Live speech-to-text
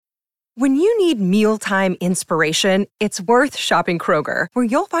When you need mealtime inspiration, it's worth shopping Kroger, where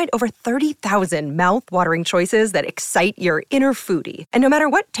you'll find over 30,000 mouth-watering choices that excite your inner foodie. And no matter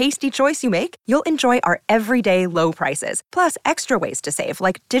what tasty choice you make, you'll enjoy our everyday low prices, plus extra ways to save,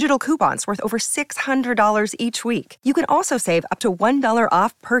 like digital coupons worth over $600 each week. You can also save up to $1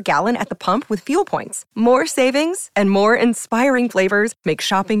 off per gallon at the pump with fuel points. More savings and more inspiring flavors make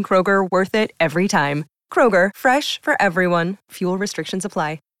shopping Kroger worth it every time. Kroger, fresh for everyone. Fuel restrictions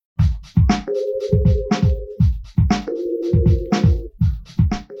apply.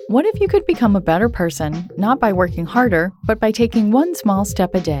 What if you could become a better person, not by working harder, but by taking one small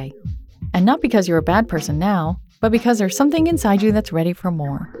step a day? And not because you're a bad person now, but because there's something inside you that's ready for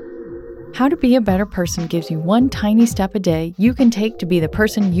more. How to Be a Better Person gives you one tiny step a day you can take to be the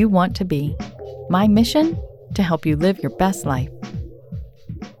person you want to be. My mission? To help you live your best life.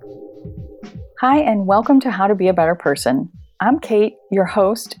 Hi, and welcome to How to Be a Better Person. I'm Kate, your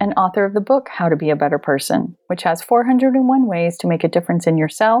host and author of the book, How to Be a Better Person, which has 401 ways to make a difference in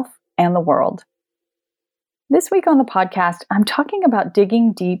yourself and the world. This week on the podcast, I'm talking about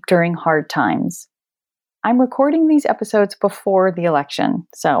digging deep during hard times. I'm recording these episodes before the election,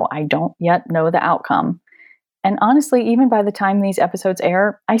 so I don't yet know the outcome. And honestly, even by the time these episodes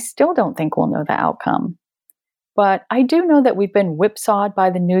air, I still don't think we'll know the outcome. But I do know that we've been whipsawed by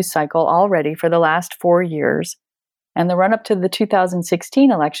the news cycle already for the last 4 years. And the run-up to the 2016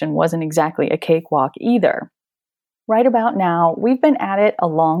 election wasn't exactly a cakewalk either. Right about now, we've been at it a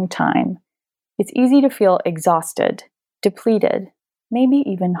long time. It's easy to feel exhausted, depleted, maybe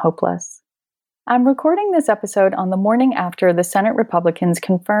even hopeless. I'm recording this episode on the morning after the Senate Republicans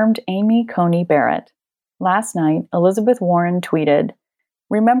confirmed Amy Coney Barrett. Last night, Elizabeth Warren tweeted,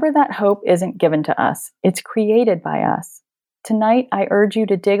 "Remember that hope isn't given to us, it's created by us. Tonight, I urge you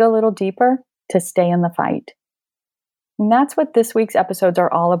to dig a little deeper, to stay in the fight." And that's what this week's episodes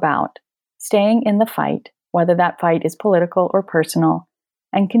are all about, staying in the fight, whether that fight is political or personal,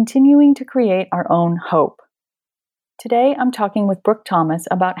 and continuing to create our own hope. Today, I'm talking with Brooke Thomas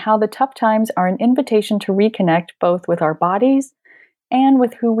about how the tough times are an invitation to reconnect both with our bodies and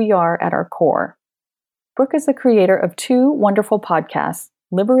with who we are at our core. Brooke is the creator of 2 wonderful podcasts,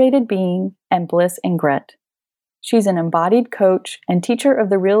 Liberated Being and Bliss and Grit. She's an embodied coach and teacher of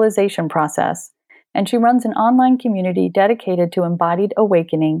the realization process, and she runs an online community dedicated to embodied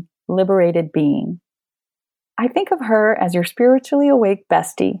awakening, liberated being. I think of her as your spiritually awake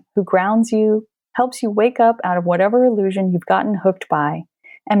bestie who grounds you, helps you wake up out of whatever illusion you've gotten hooked by,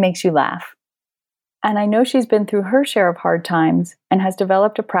 and makes you laugh. And I know she's been through her share of hard times and has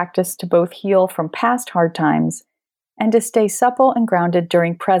developed a practice to both heal from past hard times and to stay supple and grounded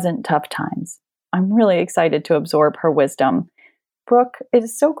during present tough times. I'm really excited to absorb her wisdom. Brooke, it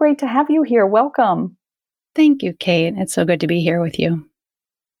is so great to have you here. Welcome. Thank you, Kate. It's so good to be here with you.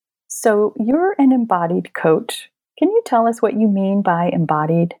 So you're an embodied coach. Can you tell us what you mean by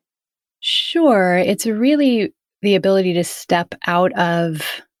embodied? Sure. It's really the ability to step out of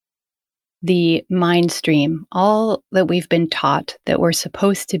the mind stream, all that we've been taught that we're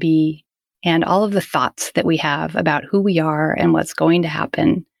supposed to be, and all of the thoughts that we have about who we are and what's going to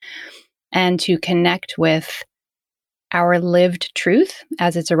happen, and to connect with our lived truth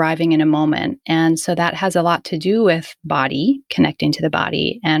as it's arriving in a moment. And so that has a lot to do with body, connecting to the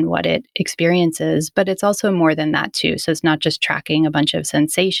body and what it experiences, but it's also more than that too. So it's not just tracking a bunch of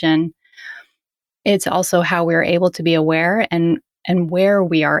sensation. It's also how we're able to be aware and where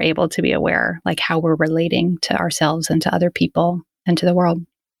we are able to be aware, like how we're relating to ourselves and to other people and to the world.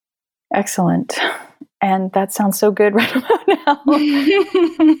 Excellent. And that sounds so good right about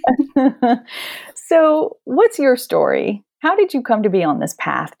now. So what's your story? How did you come to be on this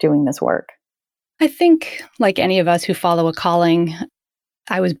path doing this work? I think, like any of us who follow a calling,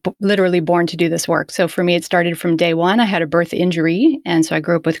 I was literally born to do this work. So for me, it started from day one. I had a birth injury, and so I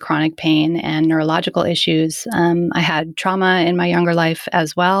grew up with chronic pain and neurological issues. I had trauma in my younger life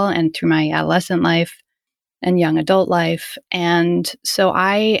as well, and through my adolescent life and young adult life. And so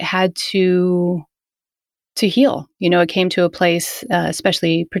I had to heal. It came to a place,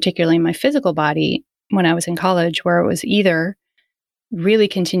 particularly in my physical body, when I was in college, where it was either really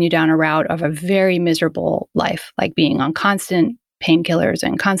continue down a route of a very miserable life, like being on constant painkillers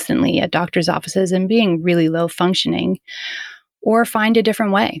and constantly at doctor's offices and being really low functioning, or find a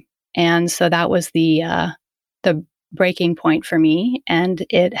different way. And so that was the breaking point for me. And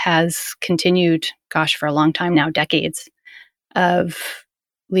it has continued, for a long time now, decades of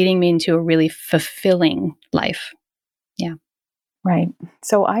leading me into a really fulfilling life. Yeah. Right.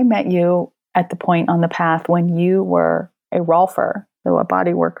 So I met you at the point on the path when you were a rolfer, so a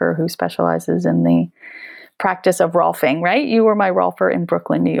body worker who specializes in the practice of Rolfing, right? You were my Rolfer in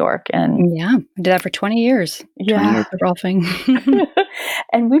Brooklyn, New York. And yeah, I did that for 20 years. Yeah. 20 years of Rolfing.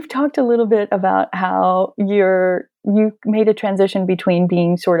 And we've talked a little bit about how you made a transition between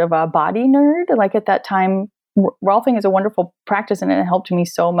being sort of a body nerd, like at that time, Rolfing is a wonderful practice and it helped me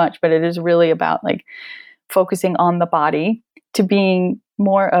so much, but it is really about like focusing on the body, to being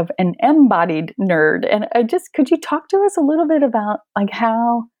more of an embodied nerd. And could you talk to us a little bit about like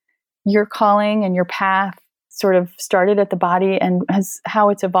how your calling and your path sort of started at the body and how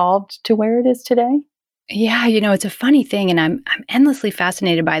it's evolved to where it is today? Yeah, it's a funny thing, and I'm endlessly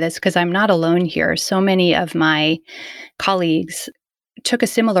fascinated by this because I'm not alone here. So many of my colleagues took a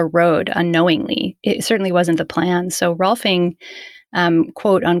similar road unknowingly. It certainly wasn't the plan. So Rolfing,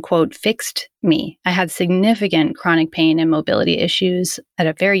 quote unquote, fixed me. I had significant chronic pain and mobility issues at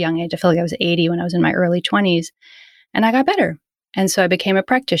a very young age. I feel like I was 80 when I was in my early 20s, and I got better. And so I became a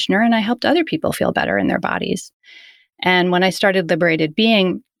practitioner and I helped other people feel better in their bodies. And when I started Liberated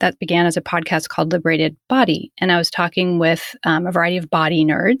Being, that began as a podcast called Liberated Body. And I was talking with a variety of body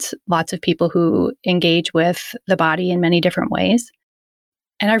nerds, lots of people who engage with the body in many different ways.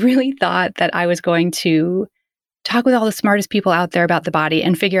 And I really thought that I was going to talk with all the smartest people out there about the body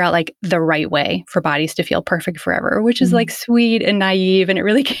and figure out like the right way for bodies to feel perfect forever, which is like sweet and naive. And it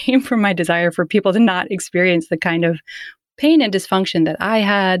really came from my desire for people to not experience the kind of pain and dysfunction that I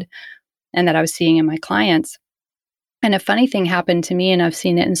had and that I was seeing in my clients. And a funny thing happened to me, and I've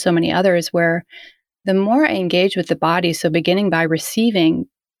seen it in so many others, where the more I engage with the body, so beginning by receiving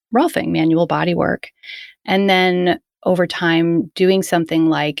Rolfing, manual body work, and then over time doing something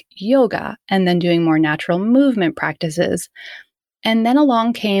like yoga, and then doing more natural movement practices. And then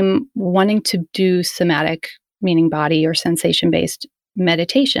along came wanting to do somatic, meaning body or sensation-based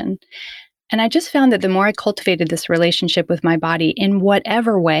meditation. And I just found that the more I cultivated this relationship with my body in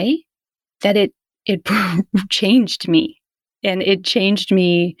whatever way, that it changed me. And it changed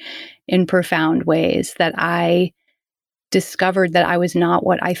me in profound ways, that I discovered that I was not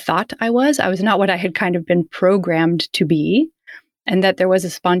what I thought I was. I was not what I had kind of been programmed to be. And that there was a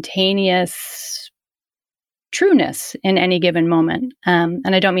spontaneous trueness in any given moment.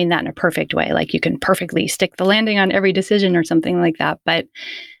 And I don't mean that in a perfect way, like you can perfectly stick the landing on every decision or something like that. But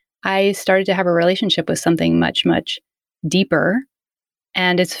I started to have a relationship with something much, much deeper.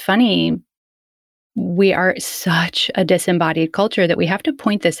 And it's funny, we are such a disembodied culture that we have to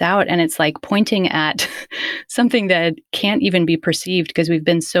point this out. And it's like pointing at something that can't even be perceived because we've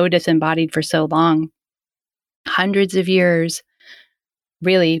been so disembodied for so long. Hundreds of years,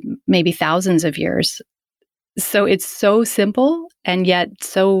 really, maybe thousands of years. So it's so simple and yet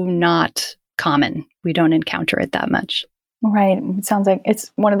so not common. We don't encounter it that much. Right. It sounds like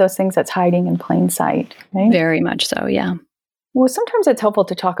it's one of those things that's hiding in plain sight, right? Very much so, yeah. Well, sometimes it's helpful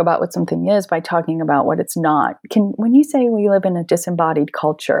to talk about what something is by talking about what it's not. When you say we live in a disembodied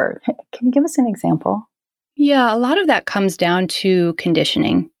culture, can you give us an example? Yeah, a lot of that comes down to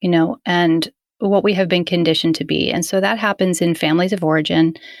conditioning, and what we have been conditioned to be. And so that happens in families of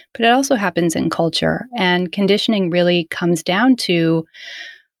origin, but it also happens in culture. And conditioning really comes down to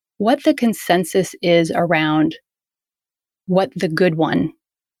what the consensus is around what the good one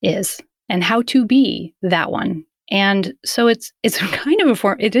is and how to be that one. And so it's kind of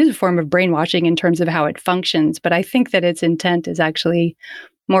it is a form of brainwashing in terms of how it functions, but I think that its intent is actually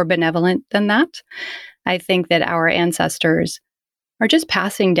more benevolent than that. I think that our ancestors are just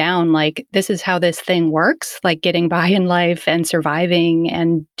passing down, like, this is how this thing works, like getting by in life and surviving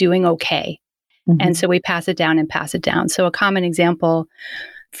and doing okay. Mm-hmm. And so we pass it down and pass it down. So a common example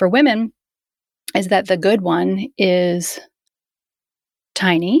for women is that the good one is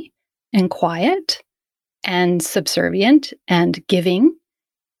tiny and quiet and subservient and giving.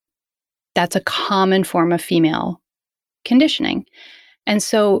 That's a common form of female conditioning. And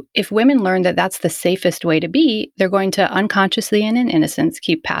so if women learn that that's the safest way to be, they're going to unconsciously and in innocence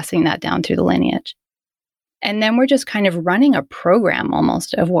keep passing that down through the lineage. And then we're just kind of running a program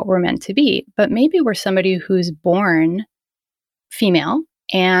almost of what we're meant to be. But maybe we're somebody who's born female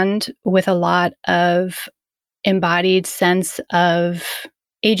and with a lot of embodied sense of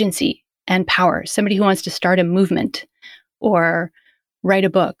agency and power, somebody who wants to start a movement or write a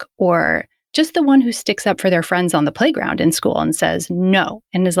book, or just the one who sticks up for their friends on the playground in school and says no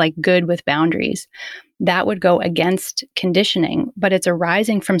and is like good with boundaries. That would go against conditioning, but it's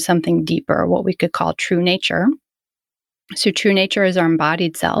arising from something deeper, what we could call true nature. So true nature is our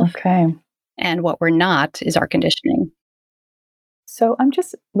embodied self. Okay. And what we're not is our conditioning. So I'm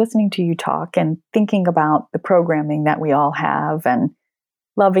just listening to you talk and thinking about the programming that we all have and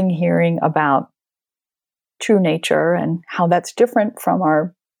loving hearing about true nature and how that's different from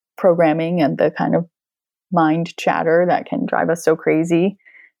our programming and the kind of mind chatter that can drive us so crazy.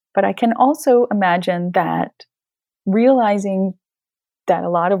 But I can also imagine that realizing that a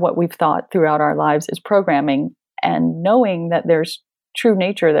lot of what we've thought throughout our lives is programming, and knowing that there's true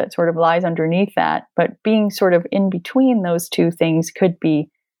nature that sort of lies underneath that, but being sort of in between those two things could be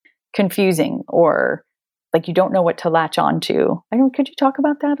confusing, or like you don't know what to latch on to. Could you talk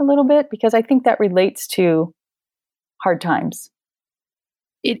about that a little bit? Because I think that relates to hard times.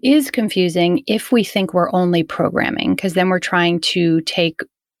 It is confusing if we think we're only programming, because then we're trying to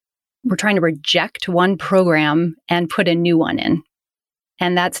reject one program and put a new one in.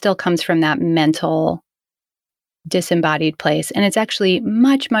 And that still comes from that mental disembodied place. And it's actually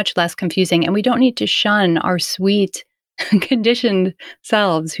much, much less confusing. And we don't need to shun our sweet conditioned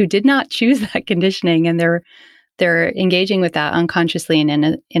selves who did not choose that conditioning, and they're engaging with that unconsciously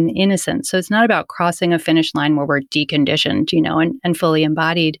and in innocence. So it's not about crossing a finish line where we're deconditioned, and fully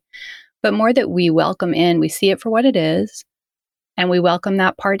embodied, but more that we welcome in, we see it for what it is, and we welcome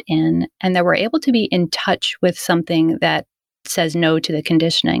that part in, and that we're able to be in touch with something that says no to the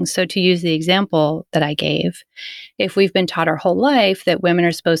conditioning. So to use the example that I gave, if we've been taught our whole life that women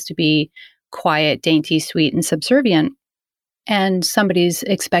are supposed to be quiet, dainty, sweet, and subservient, and somebody's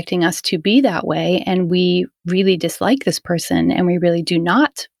expecting us to be that way, and we really dislike this person, and we really do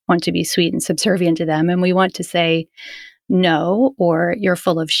not want to be sweet and subservient to them, and we want to say no, or you're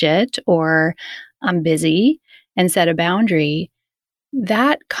full of shit, or I'm busy, and set a boundary,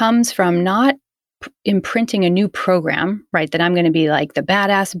 that comes from not imprinting a new program, right? That I'm going to be like the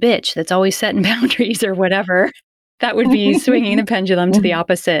badass bitch that's always setting boundaries or whatever. That would be swinging the pendulum to the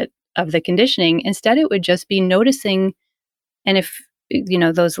opposite of the conditioning. Instead, it would just be noticing. And if,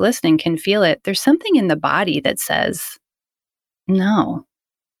 those listening can feel it, there's something in the body that says, no,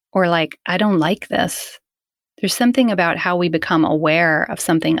 or like, I don't like this. There's something about how we become aware of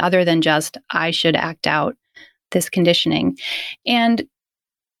something other than just, I should act out this conditioning. And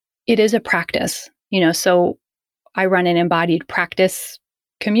it is a practice, so I run an embodied practice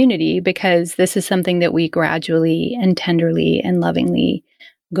community because this is something that we gradually and tenderly and lovingly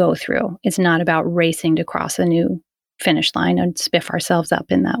go through. It's not about racing to cross a new finish line and spiff ourselves up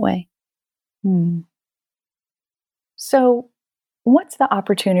in that way. So what's the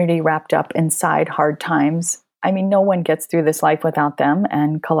opportunity wrapped up inside hard times? I mean, no one gets through this life without them.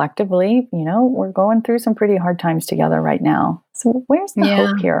 And collectively, we're going through some pretty hard times together right now. So where's the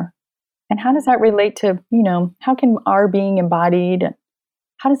hope here? And how does that relate to, how can our being embodied,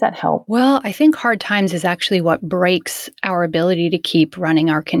 how does that help? Well, I think hard times is actually what breaks our ability to keep running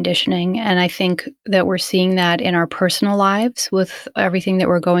our conditioning. And I think that we're seeing that in our personal lives with everything that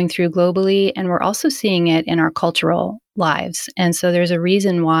we're going through globally. And we're also seeing it in our cultural lives. And so there's a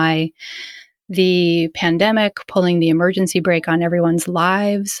reason why the pandemic, pulling the emergency brake on everyone's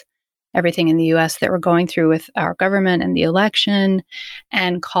lives, everything in the US that we're going through with our government and the election,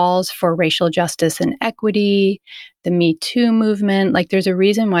 and calls for racial justice and equity, the Me Too movement. Like, there's a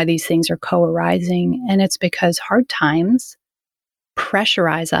reason why these things are co-arising, and it's because hard times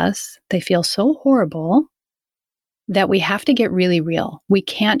pressurize us. They feel so horrible that we have to get really real. We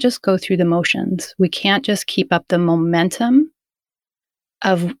can't just go through the motions. We can't just keep up the momentum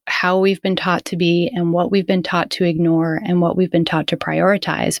of how we've been taught to be and what we've been taught to ignore and what we've been taught to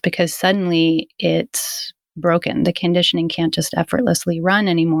prioritize, because suddenly it's broken. The conditioning can't just effortlessly run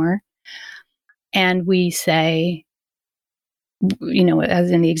anymore. And we say,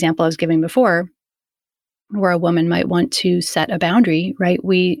 as in the example I was giving before, where a woman might want to set a boundary, right?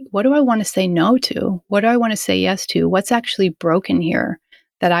 What do I want to say no to? What do I want to say yes to? What's actually broken here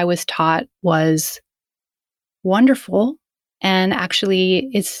that I was taught was wonderful, and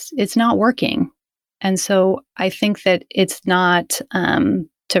actually it's not working. And so I think that it's not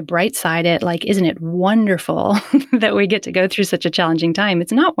to bright side it, like, isn't it wonderful that we get to go through such a challenging time?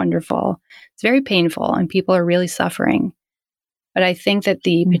 It's not wonderful. It's very painful, and people are really suffering. But I think that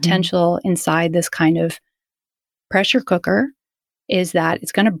the potential inside this kind of pressure cooker is that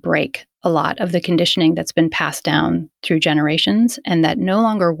it's going to break a lot of the conditioning that's been passed down through generations, and that no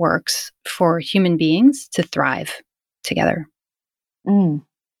longer works for human beings to thrive together.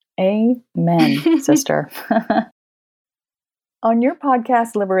 Amen, sister. On your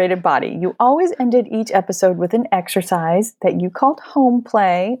podcast, Liberated Body, you always ended each episode with an exercise that you called home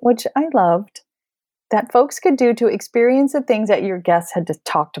play, which I loved, that folks could do to experience the things that your guests had just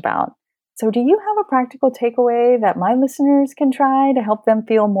talked about. So do you have a practical takeaway that my listeners can try to help them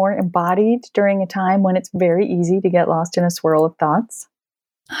feel more embodied during a time when it's very easy to get lost in a swirl of thoughts?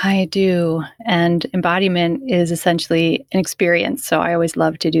 I do. And embodiment is essentially an experience. So I always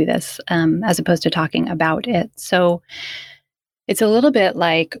love to do this as opposed to talking about it. So It's a little bit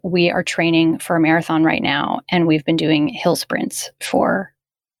like we are training for a marathon right now, and we've been doing hill sprints for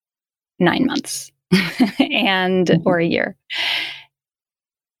 9 months or a year.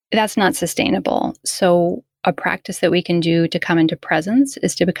 That's not sustainable. So a practice that we can do to come into presence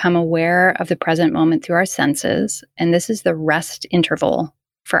is to become aware of the present moment through our senses. And this is the rest interval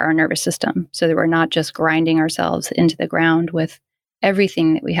for our nervous system, so that we're not just grinding ourselves into the ground with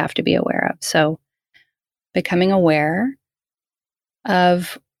everything that we have to be aware of. So becoming aware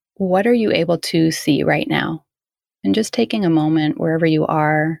of what are you able to see right now, and just taking a moment wherever you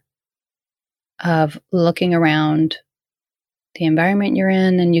are of looking around the environment you're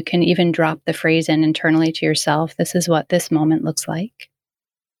in. And you can even drop the phrase in internally to yourself, this is what this moment looks like.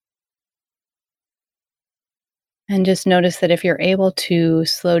 And just notice that if you're able to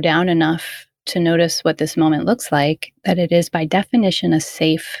slow down enough to notice what this moment looks like, that it is by definition a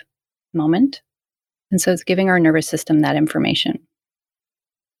safe moment. And so it's giving our nervous system that information.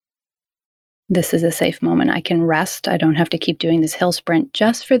 This is a safe moment. I can rest. I don't have to keep doing this hill sprint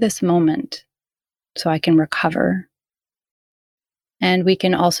just for this moment, so I can recover. And we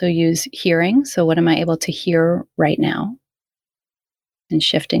can also use hearing. So what am I able to hear right now? And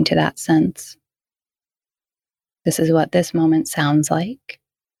shifting to that sense. This is what this moment sounds like.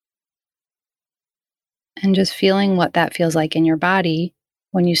 And just feeling what that feels like in your body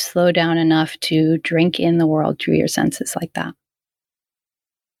when you slow down enough to drink in the world through your senses like that.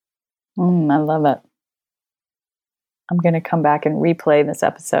 I love it. I'm going to come back and replay this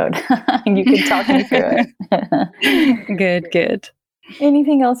episode. You can talk me through it. Good.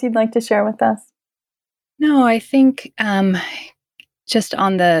 Anything else you'd like to share with us? No, I think just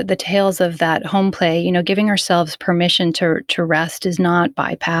on the tails of that home play, giving ourselves permission to rest is not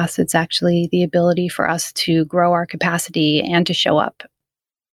bypass. It's actually the ability for us to grow our capacity and to show up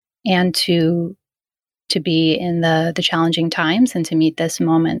and to be in the challenging times and to meet this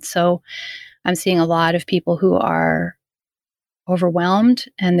moment. So I'm seeing a lot of people who are overwhelmed,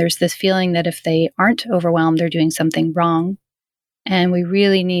 and there's this feeling that if they aren't overwhelmed, they're doing something wrong. And we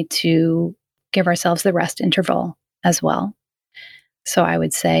really need to give ourselves the rest interval as well. So I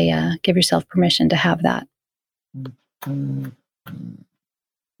would say, give yourself permission to have that. My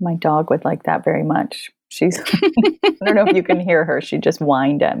dog would like that very much. She's, I don't know if you can hear her. She just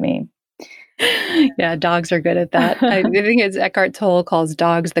whined at me. Yeah, dogs are good at that. I think it's Eckhart Tolle calls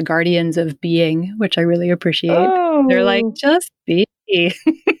dogs the guardians of being, which I really appreciate. Oh. They're like, just be.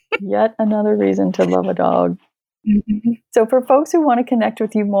 Yet another reason to love a dog. Mm-hmm. So for folks who want to connect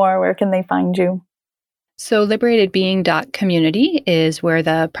with you more, where can they find you? So liberatedbeing.community is where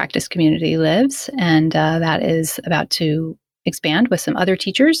the practice community lives. And that is about to expand with some other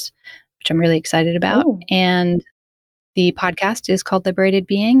teachers, which I'm really excited about. Ooh. And the podcast is called Liberated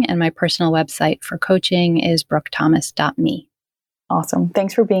Being, and my personal website for coaching is brookethomas.me. Awesome.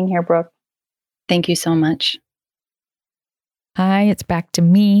 Thanks for being here, Brooke. Thank you so much. Hi, it's back to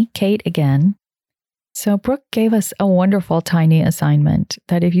me, Kate, again. So Brooke gave us a wonderful tiny assignment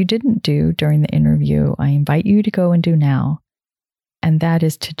that if you didn't do during the interview, I invite you to go and do now. And that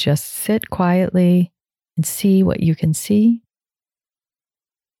is to just sit quietly and see what you can see,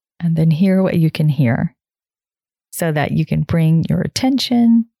 and then hear what you can hear, so that you can bring your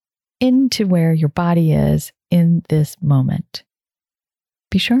attention into where your body is in this moment.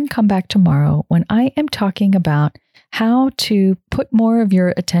 Be sure and come back tomorrow when I am talking about how to put more of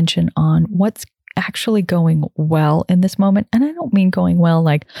your attention on what's actually going well in this moment. And I don't mean going well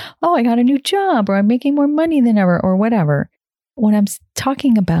like, oh, I got a new job, or I'm making more money than ever, or whatever. What I'm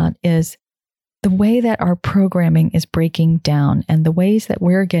talking about is the way that our programming is breaking down and the ways that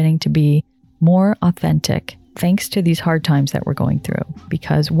we're getting to be more authentic thanks to these hard times that we're going through,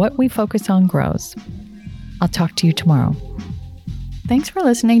 because what we focus on grows. I'll talk to you tomorrow. Thanks for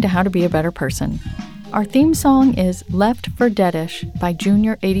listening to How to Be a Better Person. Our theme song is Left for Deadish by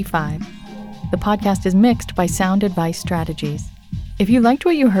Junior85. The podcast is mixed by Sound Advice Strategies. If you liked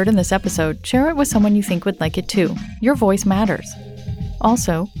what you heard in this episode, share it with someone you think would like it too. Your voice matters.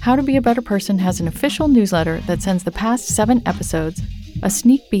 Also, How to Be a Better Person has an official newsletter that sends the past 7 episodes, a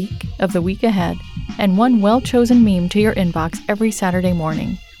sneak peek of the week ahead, and one well-chosen meme to your inbox every Saturday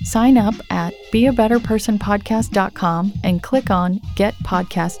morning. Sign up at beabetterpersonpodcast.com and click on Get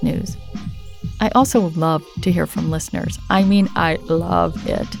Podcast News. I also love to hear from listeners. I mean, I love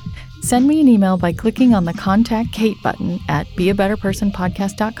it. Send me an email by clicking on the Contact Kate button at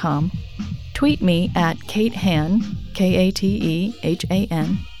beabetterpersonpodcast.com, tweet me at Kate Han,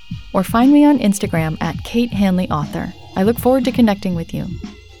 Katehan, or find me on Instagram at Kate Hanley Author. I look forward to connecting with you.